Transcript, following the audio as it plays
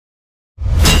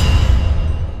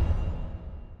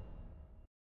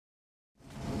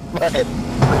Bakit?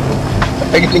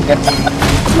 Pagaling ka.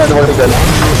 Ano naman ito? Ano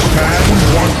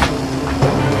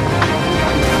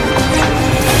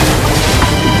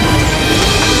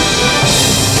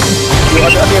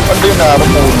yung pando yung naharap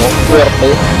mo?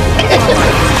 Swerte?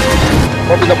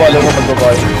 Kung pinapalo mo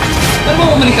magbabay? Ano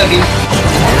mo kumanik ka din?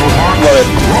 Bakit?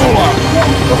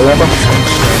 Okay na ba?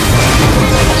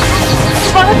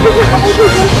 Bakit ko siya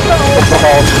pakasusunod na?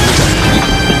 Bakit?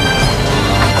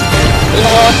 Ayun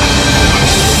ako.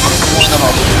 Ayun ako.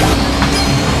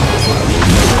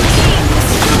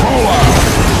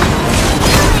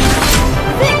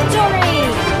 Victory!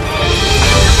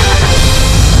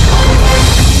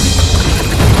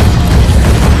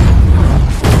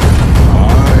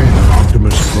 I am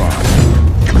Optimus Prime,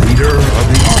 leader of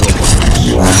the Autobots.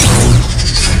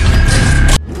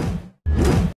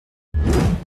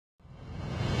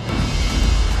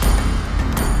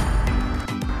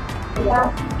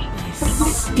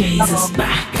 Gaze us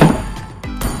back.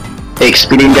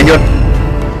 Experience ka yun.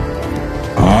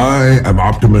 I am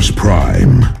Optimus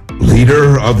Prime,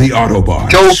 leader of the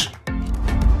Autobots. Joe,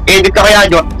 edit ka kaya,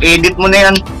 Joe. Edit mo na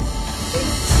yan.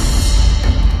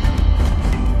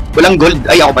 Walang gold.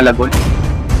 Ay, ako pala gold.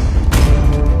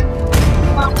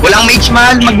 Walang mage,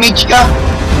 mahal. Mag-mage ka.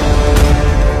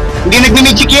 Hindi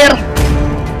nagmi-magic here.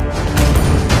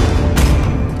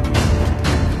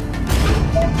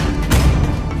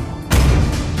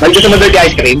 Mahal gusto mo dirty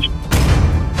ice cream?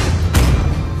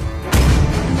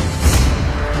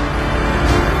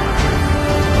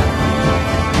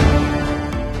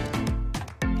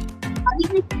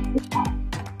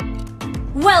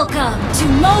 Welcome to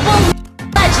Mobile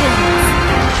Legends!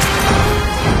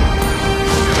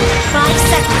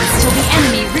 5 seconds till the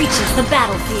enemy reaches the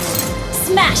battlefield.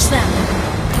 Smash them!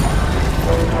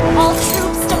 All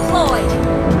troops deployed!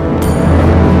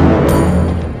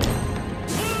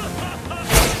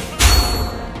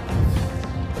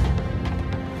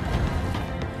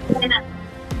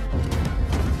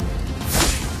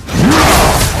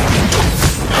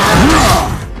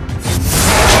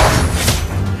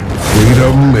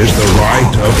 Freedom is the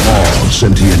right of all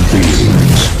sentient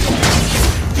beings.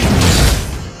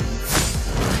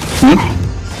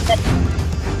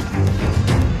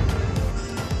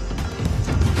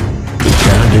 We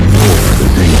can't ignore the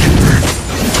danger.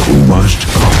 We must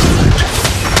conquer it.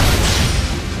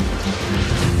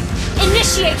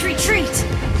 Initiate retreat!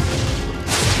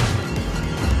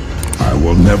 I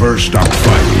will never stop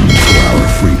fighting for our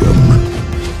freedom.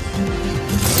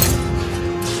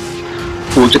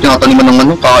 Puso, tinataniman ng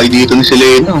ano, kaay dito ni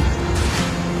Selena.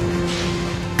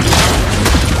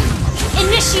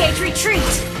 Initiate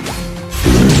retreat!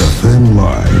 There's a thin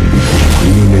line between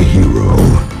being a hero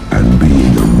and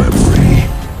being a memory.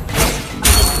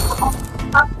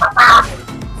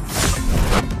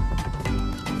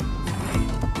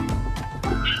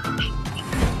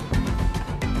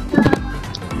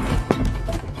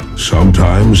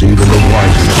 Sometimes even the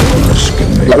wisest of us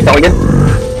can make an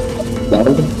error.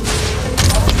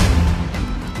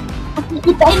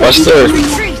 Initiate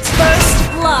retreat! First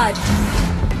blood!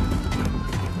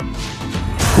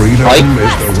 Freedom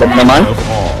is the right of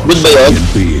all sentient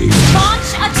beings.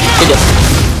 Launch attack!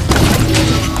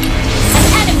 An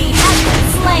enemy has been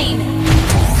slain!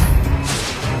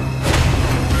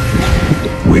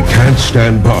 We can't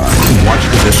stand by and watch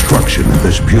the destruction of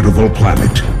this beautiful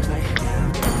planet.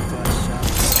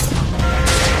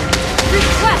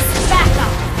 Request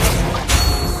backup!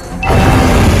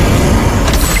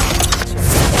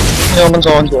 Yaman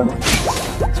sa akin.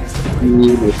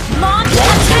 Launch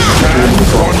attack!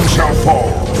 One shall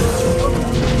fall.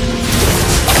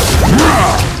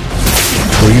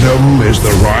 Freedom is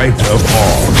the right of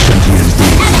all sentient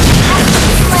beings. Enemy has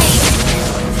been slain!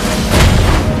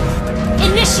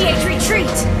 Initiate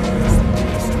retreat!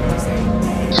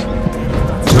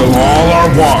 Till all are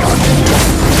one.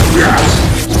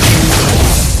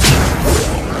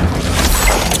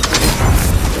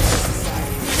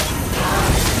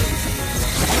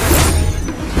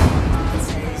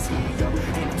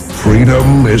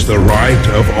 Freedom is the right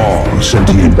of all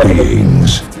sentient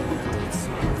beings.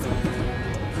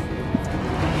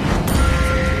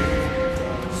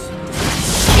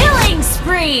 Killing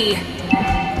spree!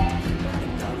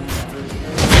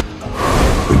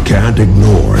 We can't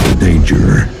ignore the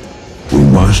danger. We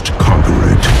must conquer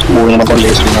it. Uwi naman pang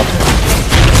lesson natin.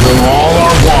 Till all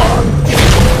are one.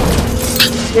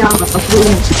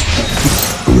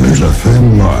 There's a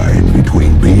thin line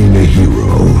between being a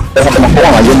hero. Pero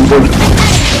kumakuha ngayon, Gold.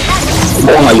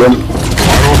 Kumakuha ngayon.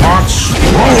 Autobots,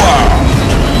 roll out!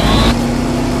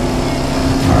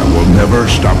 I will never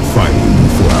stop fighting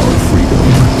for our freedom.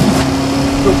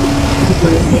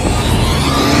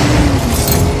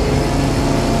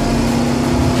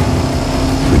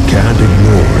 can't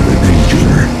ignore the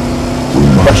danger. We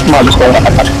Mas must gusto kong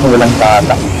attack kung walang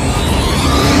tata.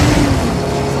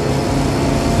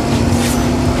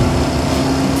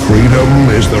 Freedom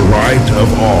is the right of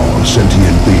all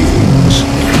sentient beings.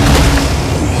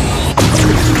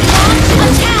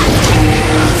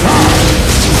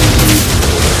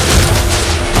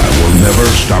 I will never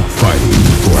stop fighting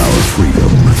for our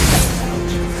freedom.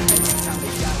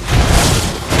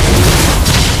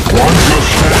 One shall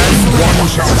stand, one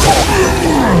shall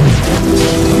fall.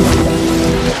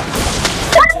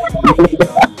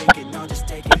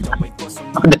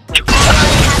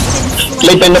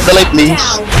 Light, turn up the light, please.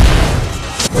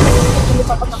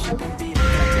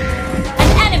 An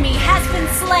enemy has been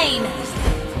slain.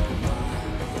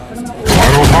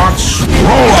 Autobots,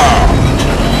 roll out!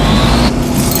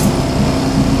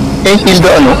 Okay, heal the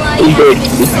ano? Heal the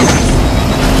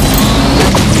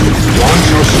One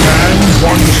shall stand,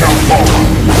 one shall fall.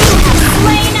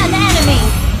 Slain an enemy.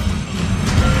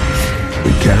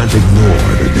 We can't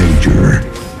ignore the danger.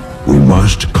 We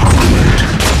must conquer it.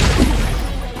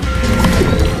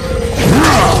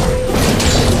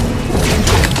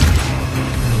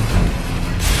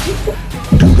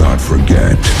 Do not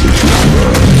forget that you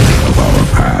learn of our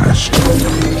past.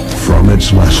 From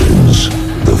its lessons,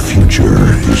 the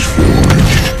future is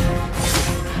forged.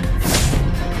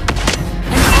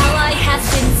 An ally has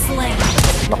been slain.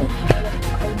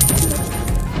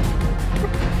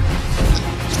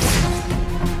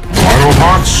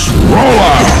 Autobots, roll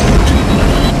out!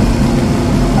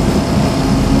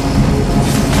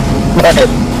 Bakit?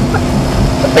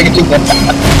 Pagiting yan.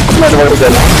 Ano ba ito?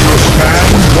 One shall stand,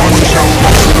 one shall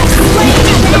fall. Slain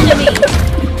an enemy.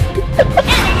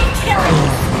 Enemy killing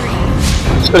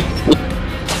spree.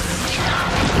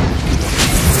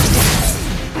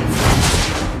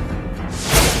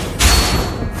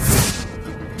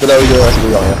 Dalawi ko kasi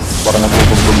kaya. Parang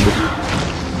nabubugbog.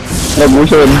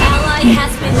 Nabuson. Ally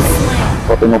has been slain.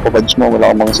 Pati mo pa-badge mo,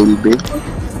 wala kang mga silbi.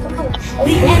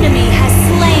 The enemy has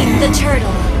slain the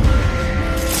turtle.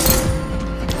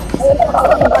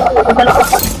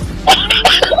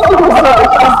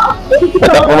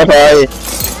 Wala ko matay.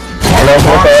 Wala ko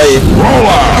matay. Roll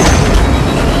out!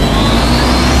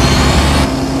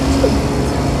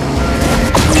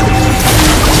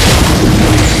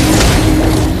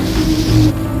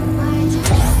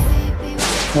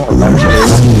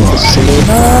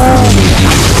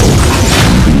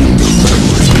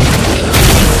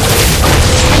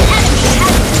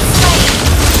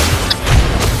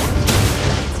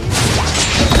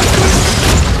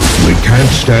 We can't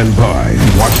stand by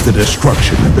and watch the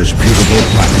destruction of this beautiful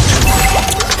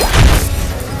planet.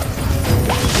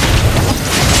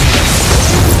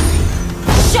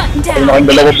 Shut down. Ayun,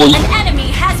 dalawa po. An enemy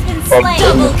has been slain.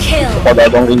 Double kill.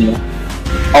 Pagagangin nyo.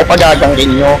 Ako pagagangin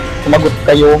nyo. Sumagot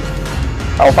kayo.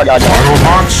 Ako pagagangin.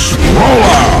 Autobots, roll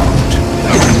out!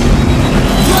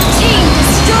 Your team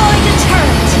destroyed a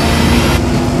turret.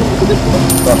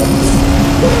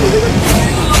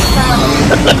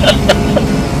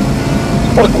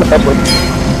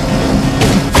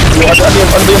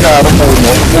 Ano yung laro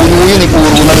puno? Puno yun eh, puro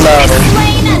ng laro.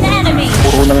 Slain an enemy.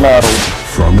 Puro ng laro.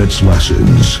 From its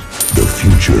lessons, the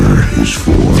future is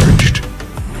forged.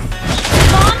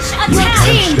 Launch We attack. can't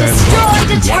Team stand by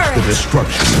destroyed a and watch the turret.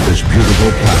 destruction of this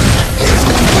beautiful planet.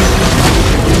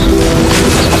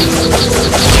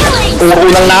 Killing. Puro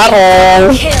ng laro.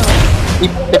 Kill.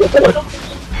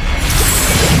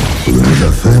 There's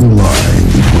a thin line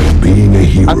between being a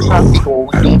hero Ang sabi ko,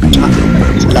 and being a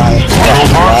memory.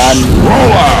 yan.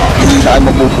 Roll out! Hindi tayo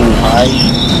mabubuhay.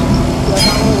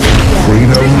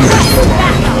 Freedom is the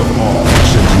right of all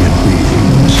sentient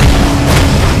beings.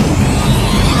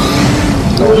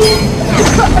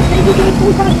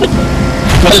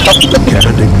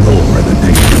 Can't ignore the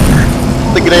danger.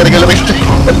 Nagre-regal rin.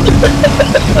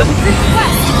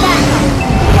 Request backup.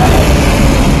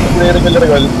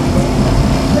 Nagre-regal.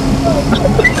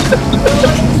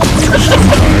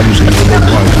 Sometimes even the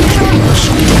wisest of us.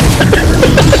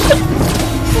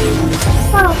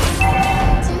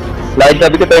 Light,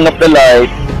 sabi ko turn off the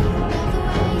light.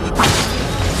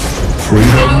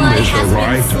 Freedom is the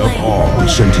right of all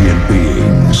sentient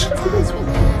beings.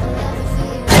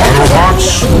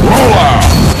 Autobots, roll out!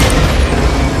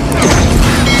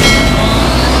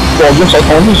 Huwag yung sa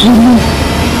phone.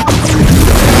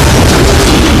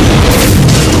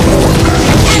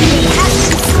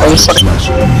 Ang sakit.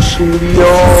 Lessons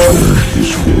Yun.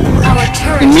 is forged. Our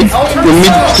turret. Yung mid. Yung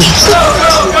mid.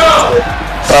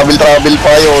 Travel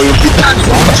pa yun. Yung pita.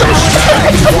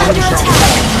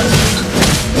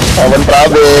 Awan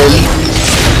travel.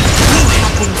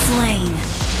 Been slain.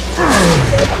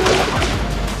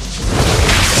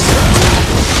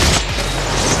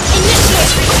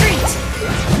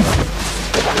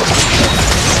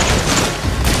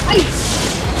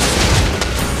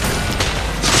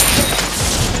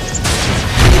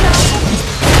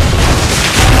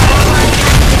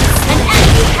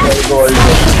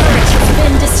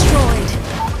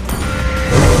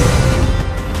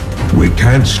 We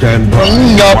can't stand by.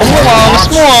 Ang yapang mo, angas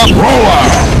mo ah. Roll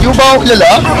out! Yung ba ako lala?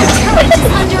 Our turret is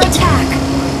under attack.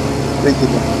 Wait,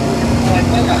 ito.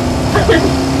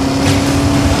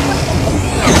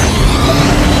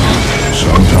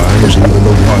 Sometimes even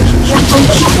the wisest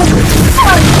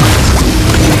are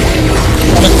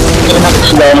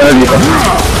Wala na dito.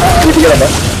 Hindi ka na ba?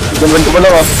 Ganyan ko pa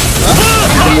lang ah.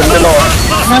 Ganyan ka lang ah.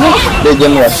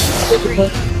 Legend 1.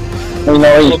 Ay na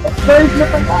ay.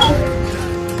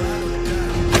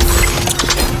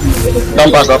 Saan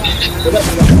pasok? Do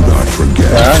not forget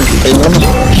Yan, tayo mo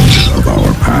naman. of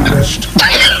our past.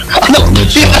 Ano?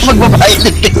 Hindi ka magbabayad.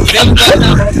 The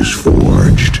future is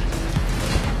forged.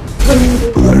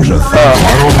 There's a thing.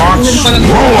 Autobots,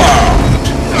 roll out!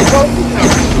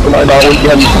 Wala na ako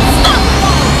yan.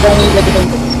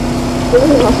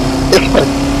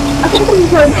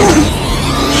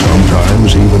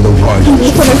 Sometimes even the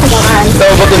wisest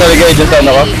Saan ba tinalagay dyan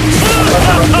sana ka?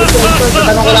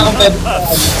 Tanong ko lang kung pwede.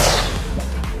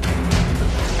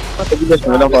 Pagbigas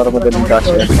mo lang para madaling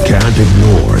kasi. we can't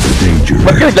ignore the danger.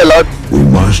 Ba't ka naglalag? We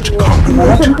must conquer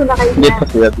it. Hindi pa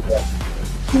siya.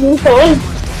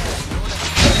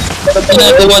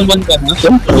 Pinag-1-1 ka na?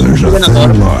 There's a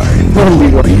thin line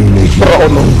between being a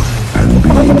hero and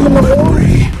being a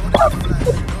memory.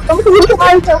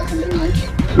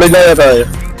 Lagay na tayo.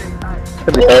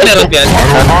 Meron yan.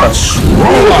 Autobots,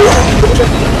 roll out!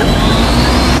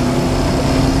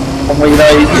 Kung may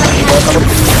naisip.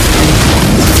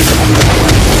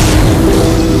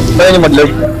 Tayo niyo mag-lag.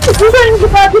 Do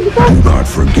not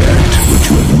forget what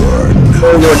you have learned.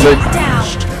 Tayo niyo mag-lag.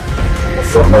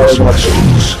 From its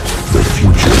lessons, the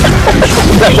future is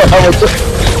forged.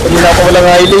 Hindi na ako walang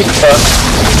highlight pa.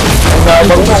 Ang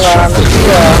nabang mo nga.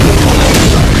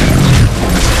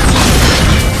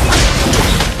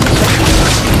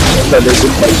 Legend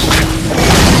 5.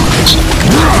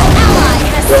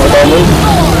 Yung dami.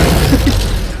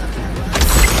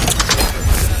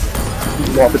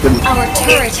 Bakit yun? Our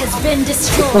turret has been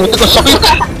destroyed. Ito sakit!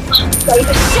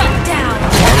 Shut down.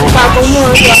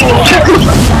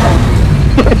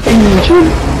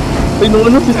 Ay, nung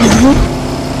ano, sisilyo.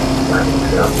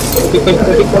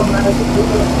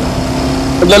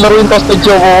 Naglalaro yung hostage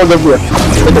ako gabi ah.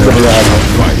 Ito ba yan?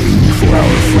 Fighting for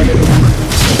our freedom.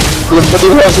 Alam pa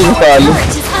din ako sinasalo.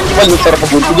 Well, yung sarap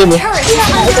magunti dyan eh. Turret is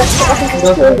under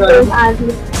attack.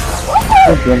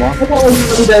 Ano mo? Has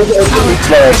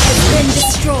been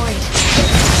destroyed.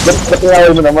 Ba't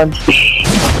ayaw mo naman?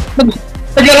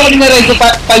 Naglaro kami na rin,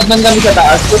 5 man kami sa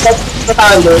taas. Sa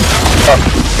talo.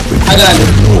 Ano?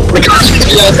 We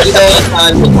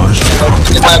must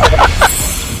conquer.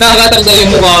 Nakakatanggal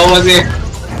yung mukha ko kasi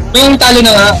yung talo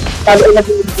na nga. Talo na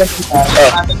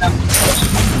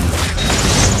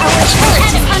Our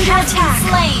turret is under attack.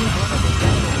 Slain.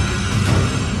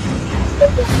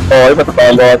 Okay,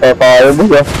 matatalo ata tayo mo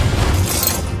ah.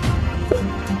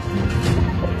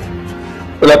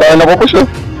 Wala tayo nakupush ah.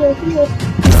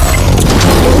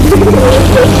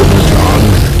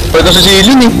 Pwede sa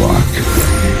silin eh. Luck.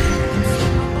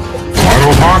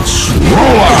 Autobots,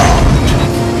 roll out!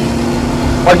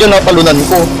 Pag yun natalunan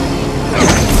ko.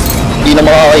 Hindi na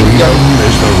makakain yan. Freedom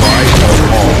is the right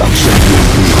of all sentient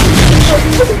beings.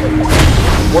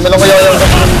 Muna lang kaya yung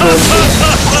natalunan ko.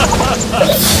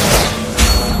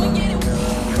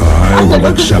 I will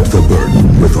accept the burden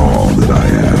with all that I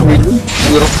am.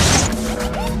 Zero.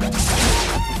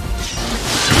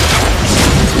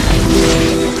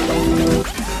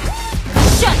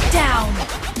 Shut down.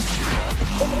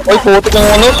 Ay, puto ng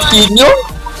ano, sinyo?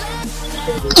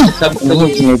 Ano,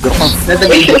 sinigil ka.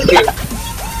 Enemy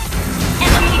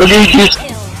Nagigis.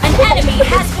 kill. An enemy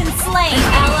has been slain.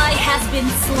 Ally has been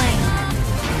slain.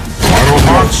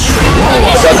 Autobots, roll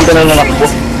out! Sabi ka na nanakbo.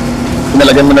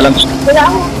 Pinalagyan mo na lang.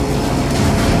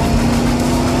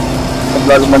 Pag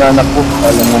lalo mananakbo,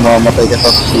 alam mo mamamatay ka sa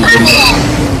season.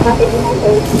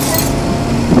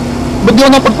 Ba't di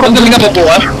ako napagprandaling na po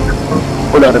ah?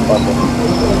 Wala rin pa ako.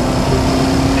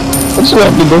 Ang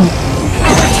swerte doon.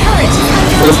 Our turret is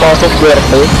under Walang pasok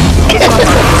swerte.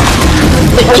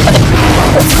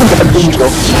 Dito.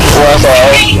 Uwasa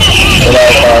ako. Wala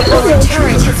pa ako. Our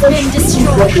turret has been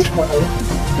destroyed.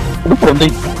 Ano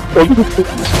pranday?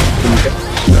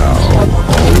 Now,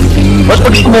 all these Ba't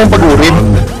pag gusto mo yung pag-urin?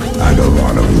 and a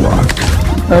lot of luck.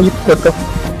 Ayip ka ka.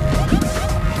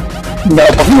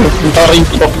 Dapat mo. Ang taray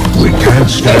ito. We can't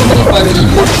stand by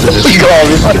and watch the Ay,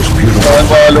 grabe. dispute. Kailangan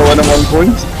paluan ng 1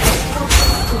 points.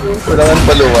 Kailangan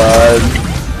paluan.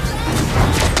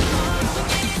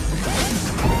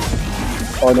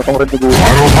 Ano kang red nag-uwi?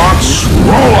 Autobots,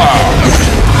 roll out!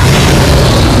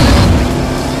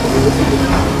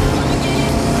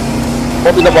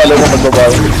 O pinabalo mo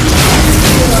magbabago.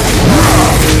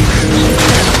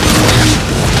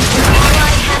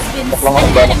 Baklang ako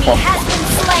ba? Enemy has been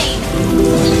slain.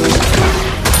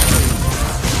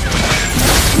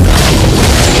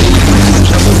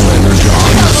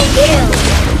 Double kill.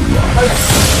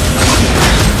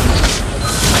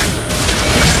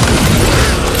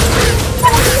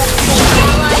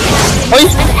 Ay!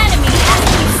 An enemy has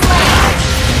been slain.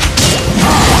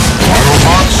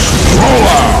 Autobots, roll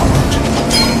out!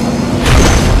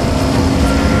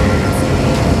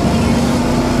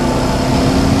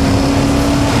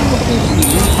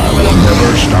 I will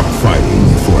never stop fighting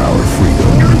for our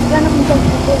freedom.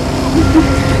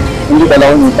 Hindi pala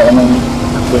ako nita ka ng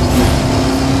quest mo.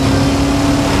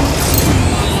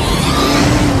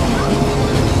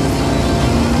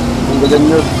 Ang gagan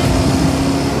mo.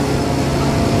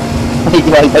 Ay,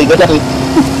 kinahintay ka lang eh.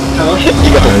 I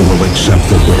will accept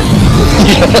the burden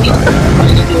that I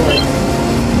am.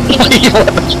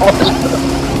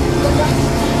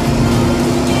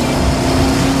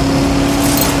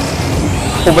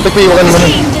 Kung ba't nagpiiwakan mo nun?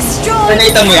 Team destroyed.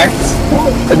 Pinaitan mo yan?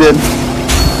 Adin.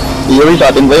 Iyoy sa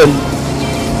atin ba yun?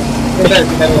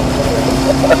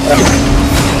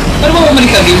 Ano ba bumalik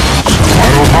ka, game?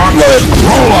 Bakit?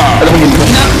 Roll out! Alam mo yun ba?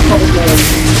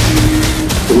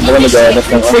 Ito ka nag-aanap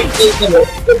ng ano?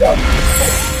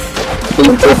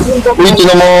 Uy, ito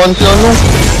naman si ano?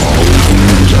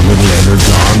 Use a little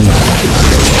energon.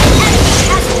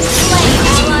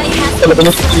 Alam ko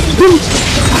na sa dito.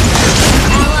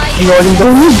 Ang galing daw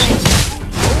yun.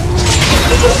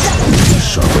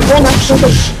 Suffer losses,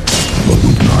 but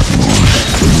would not lose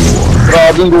the war.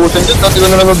 Grabe yung gusin dyan. Dati ko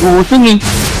na lang nag-gusin eh.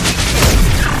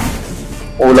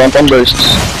 Wala pang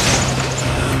bursts.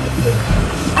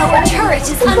 Our turret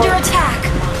is under attack.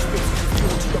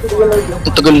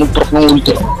 Tatagal mag-drop ng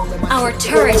ulti. Our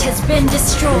turret has been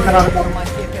destroyed.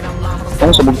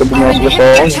 Ang sabog ka Our bumas ka sa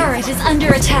inhibitor akin. turret is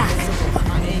under attack.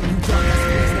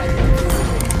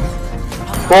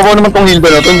 Kung ako naman tong heal ba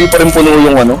na ito, hindi pa rin puno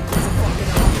yung ano.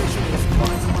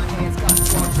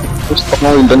 Stock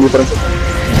ng heal ba, hindi pa rin.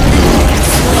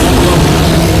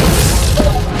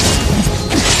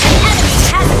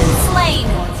 Has been slain.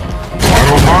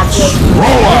 Autobots,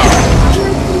 roll out!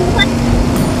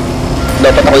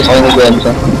 Dapat ako isa kayo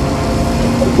nag-gansa.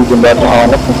 Hindi yung dapat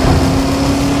nakahanap mo.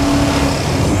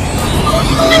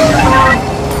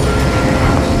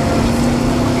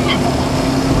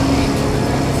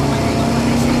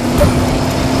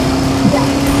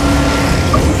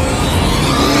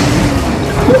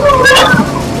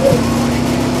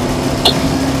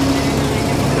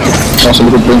 Nasa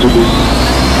likod po yung susi.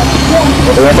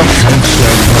 Okay na ba?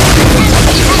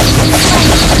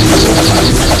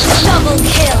 Double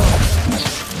kill.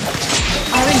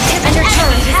 Our inhibitor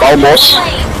turret has Wow, been boss.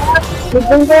 slain.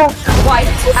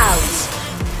 Wiped out.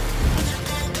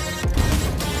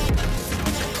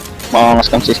 Makangas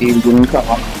kang sisilbin ka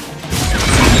ha.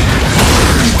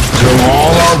 Till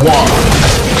all are one.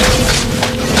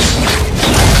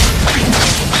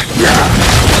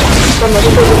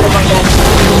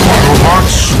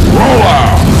 Autobots, roll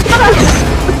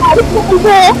out!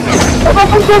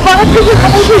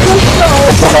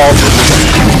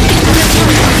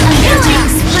 Killing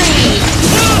spree.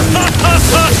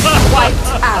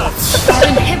 Wiped out. Our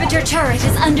inhibitor turret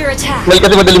is under attack. Well,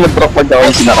 kasi madali mag-drop pag ako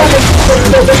yung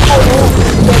sinakaw.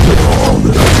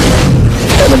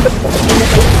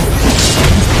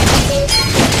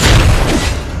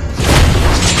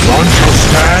 One shall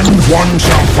stand, one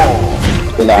shall fall.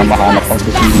 Kailangan mahanap ang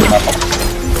sisilbin na ito.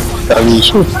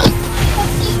 Servisyo.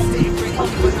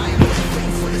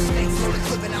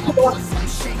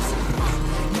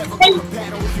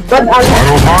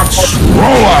 Autobots,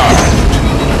 roll out!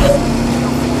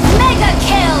 Mega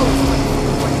kill.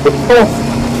 Ito.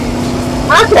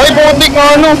 Ay, buti ka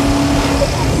ano.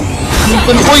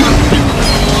 Ito ko eh.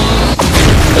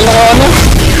 Ay, ano?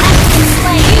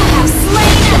 Slain. You have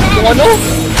slain an Yung enemy. ano?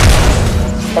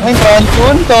 Parang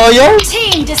transyon, kaya.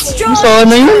 Team destroyed.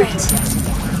 Sana yun. turret.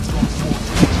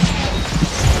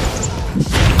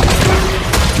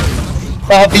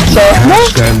 Kapit sa ano?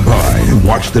 Stand by and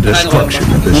watch the destruction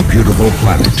of this beautiful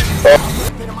planet.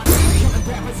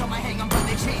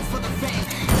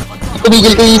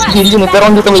 Tumigil ko yung sisilbin pero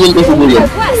hindi tumigil ko yung sisilbin.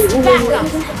 Request backup.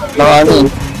 Naka ano eh.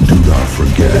 Do not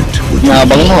forget what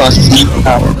Nabang mo ah, sisilbin of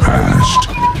our past.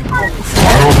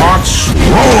 Autobots,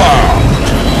 roll out!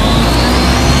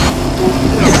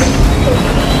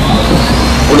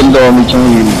 Ulang damage yung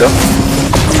heal ka.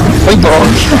 Ay, ito.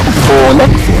 Bola.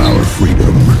 For our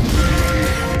freedom.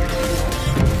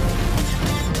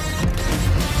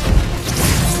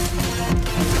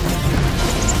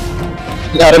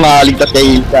 Kaya rin makaligtas kay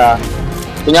heal ka.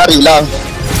 Kunyari lang.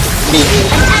 Hindi.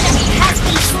 An enemy has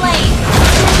been slain.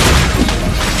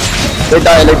 Lay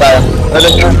tayo.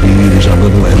 Alam nyo. He's a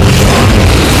little energy.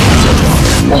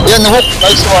 Yan, hook.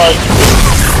 Nice one.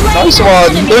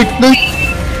 Lurk.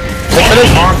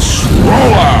 Hearts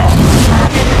roll out.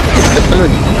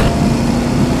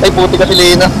 Ay, puti ka si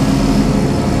Lena.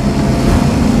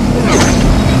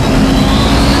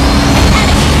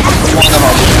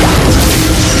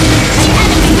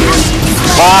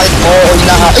 Bakit mo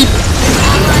ay!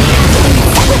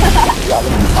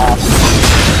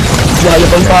 Yaya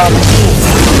bang pa?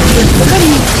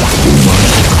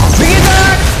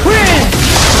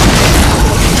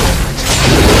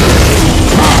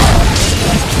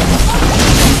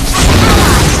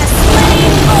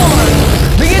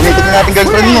 Gamitin natin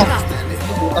girlfriend mo.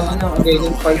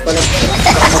 Ganyan, fight pa lang.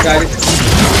 Magalit.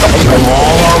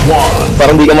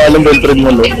 Parang di ka maalam girlfriend mo,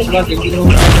 no? Your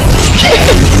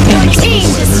team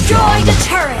destroyed a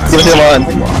turret. Di ba sinamahan?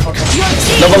 Your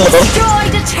team Labang mo to?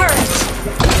 destroyed a turret.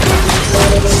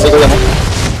 Ikaw yan, ha?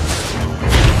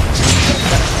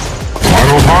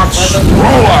 Final hearts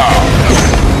roll out.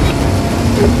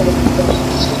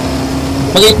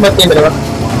 Mag-8-mat kayo, diba?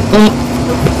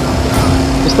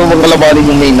 Gusto mong kalabanin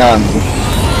yung main namin.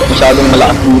 Masyadong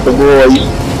malakas dito, boy.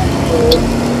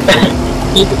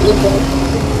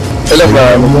 Alam ba?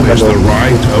 Home is the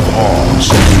right of all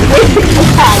sentient beings.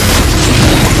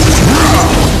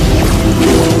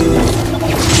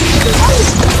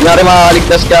 Kunyari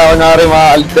makakaligtas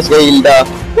ka, Hilda.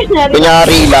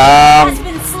 Kunyari lang. Has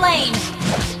been slain.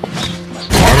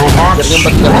 Final hearts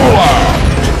roll out.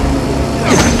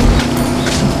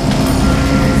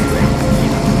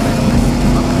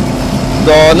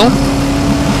 Dono?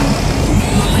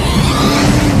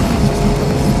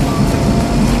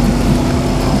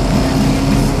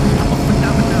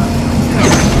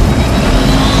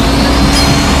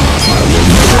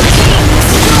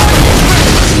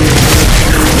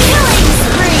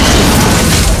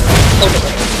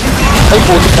 Ay,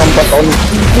 putik ng baton.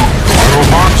 Final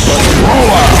hearts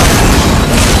roll out.